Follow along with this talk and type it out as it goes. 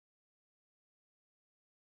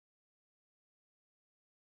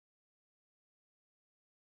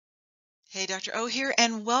Hey, Dr. O here,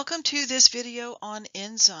 and welcome to this video on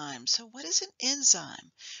enzymes. So what is an enzyme?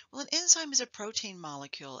 Well, an enzyme is a protein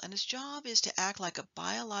molecule, and its job is to act like a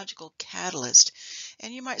biological catalyst.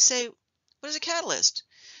 And you might say, what is a catalyst?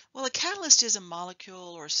 Well, a catalyst is a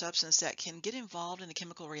molecule or substance that can get involved in a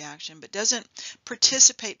chemical reaction, but doesn't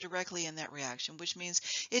participate directly in that reaction, which means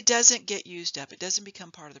it doesn't get used up. It doesn't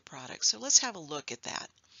become part of the product. So let's have a look at that.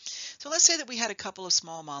 So let's say that we had a couple of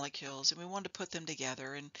small molecules and we wanted to put them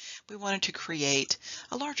together and we wanted to create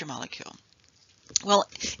a larger molecule. Well,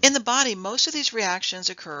 in the body, most of these reactions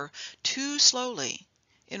occur too slowly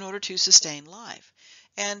in order to sustain life.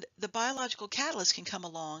 And the biological catalyst can come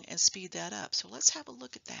along and speed that up. So let's have a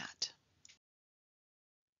look at that.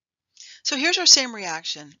 So here's our same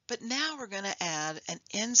reaction, but now we're going to add an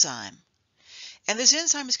enzyme. And this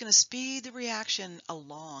enzyme is going to speed the reaction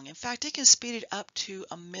along. In fact, it can speed it up to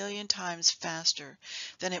 1,000,000 times faster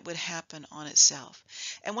than it would happen on itself.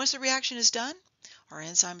 And once the reaction is done, our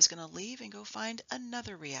enzyme is going to leave and go find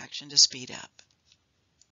another reaction to speed up.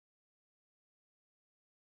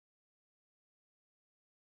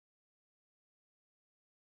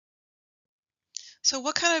 So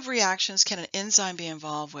what kind of reactions can an enzyme be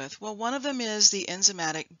involved with? Well, one of them is the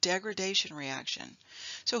enzymatic degradation reaction.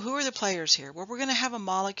 So who are the players here? Well, we're going to have a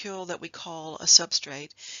molecule that we call a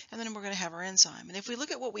substrate, and then we're going to have our enzyme. And if we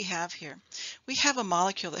look at what we have here, we have a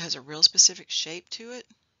molecule that has a real specific shape to it,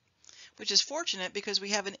 which is fortunate because we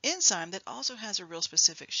have an enzyme that also has a real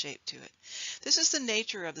specific shape to it. This is the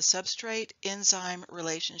nature of the substrate-enzyme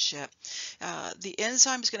relationship. The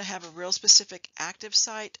enzyme is going to have a real specific active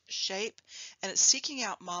site shape, and it's seeking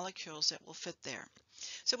out molecules that will fit there.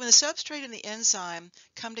 So when the substrate and the enzyme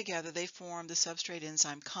come together, they form the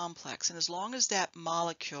substrate-enzyme complex. And as long as that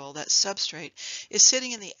molecule, that substrate, is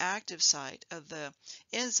sitting in the active site of the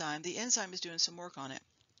enzyme is doing some work on it.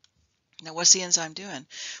 Now, what's the enzyme doing?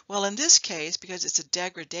 Well, in this case, because it's a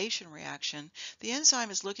degradation reaction, the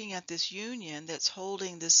enzyme is looking at this union that's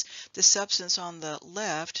holding this substance on the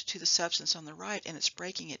left to the substance on the right, and it's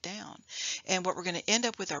breaking it down. And what we're going to end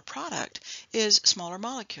up with our product is smaller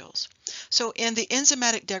molecules. So in the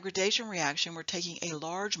enzymatic degradation reaction, we're taking a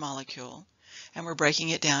large molecule and we're breaking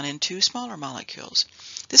it down into smaller molecules.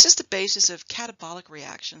 This is the basis of catabolic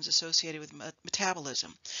reactions associated with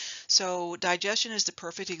metabolism. So digestion is the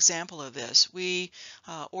perfect example of this. We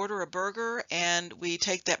order a burger and we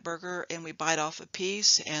take that burger and we bite off a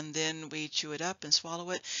piece and then we chew it up and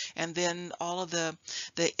swallow it, and then all of the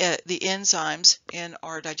enzymes in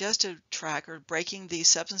our digestive tract are breaking these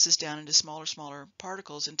substances down into smaller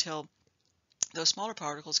particles until those smaller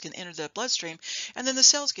particles can enter the bloodstream, and then the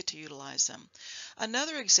cells get to utilize them.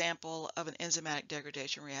 Another example of an enzymatic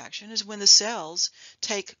degradation reaction is when the cells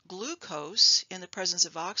take glucose in the presence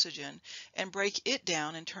of oxygen and break it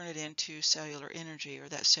down and turn it into cellular energy, or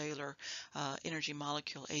that cellular energy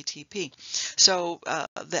molecule ATP. So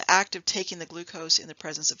the act of taking the glucose in the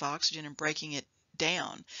presence of oxygen and breaking it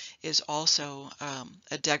down is also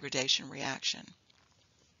a degradation reaction.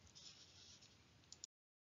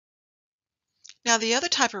 Now, the other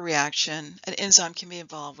type of reaction an enzyme can be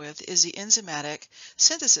involved with is the enzymatic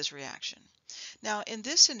synthesis reaction. Now, in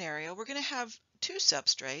this scenario, we're going to have two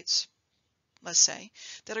substrates, let's say,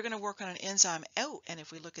 that are going to work on an enzyme. Oh, and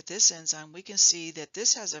if we look at this enzyme, we can see that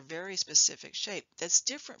this has a very specific shape that's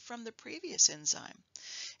different from the previous enzyme.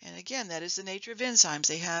 And again, that is the nature of enzymes.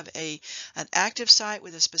 They have an active site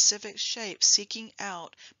with a specific shape seeking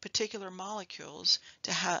out particular molecules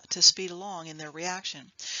to speed along in their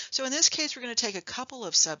reaction. So in this case, we're going to take a couple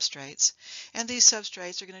of substrates, and these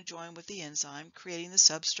substrates are going to join with the enzyme, creating the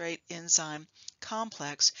substrate-enzyme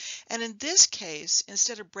complex. And in this case,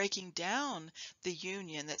 instead of breaking down the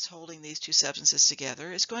union that's holding these two substances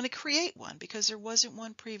together, it's going to create one because there wasn't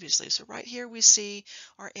one previously. So right here we see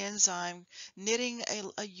our enzyme knitting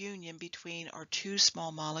a union between our two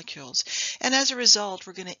small molecules. And as a result,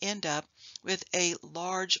 we're going to end up with a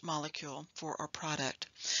large molecule for our product.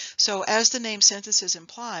 So as the name synthesis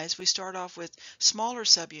implies, we start off with smaller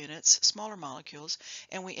subunits, smaller molecules,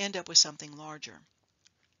 and we end up with something larger.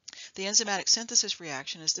 The enzymatic synthesis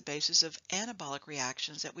reaction is the basis of anabolic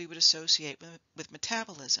reactions that we would associate with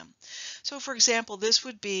metabolism. So for example, this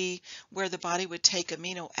would be where the body would take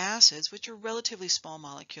amino acids, which are relatively small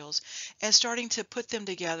molecules, and starting to put them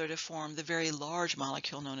together to form the very large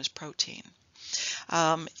molecule known as protein.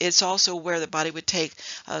 It's also where the body would take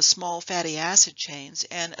small fatty acid chains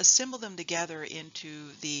and assemble them together into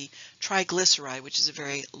the triglyceride, which is a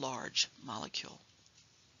very large molecule.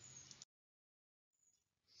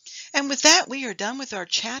 And with that, we are done with our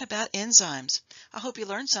chat about enzymes. I hope you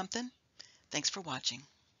learned something. Thanks for watching.